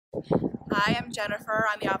Hi, I'm Jennifer.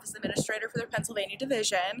 I'm the office administrator for their Pennsylvania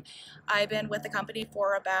division. I've been with the company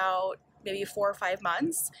for about maybe 4 or 5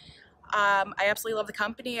 months. I absolutely love the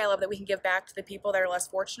company. I love that we can give back to the people that are less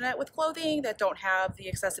fortunate with clothing, that don't have the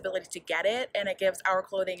accessibility to get it, and it gives our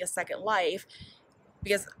clothing a second life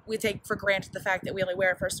because we take for granted the fact that we only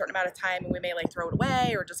wear it for a certain amount of time and we may like throw it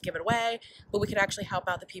away or just give it away, but we could actually help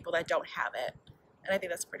out the people that don't have it. And I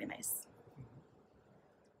think that's pretty nice.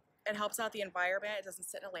 It helps out the environment. It doesn't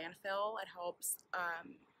sit in a landfill. It helps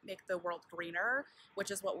make the world greener,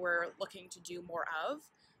 which is what we're looking to do more of.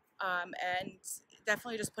 And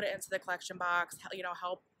definitely just put it into the collection box.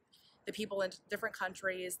 Help the people in different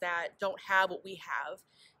countries that don't have what we have.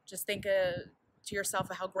 Just think to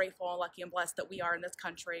yourself of how grateful and lucky and blessed that we are in this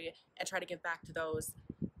country, and try to give back to those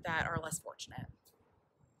that are less fortunate.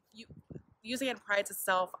 You, USAgain prides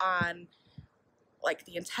itself on like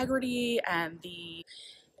the integrity and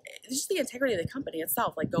just the integrity of the company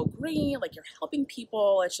itself. Like, go green, like you're helping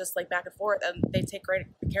people. It's just like back and forth, and they take great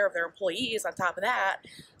care of their employees on top of that.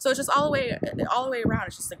 So it's just all the way around.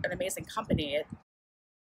 It's just like an amazing company.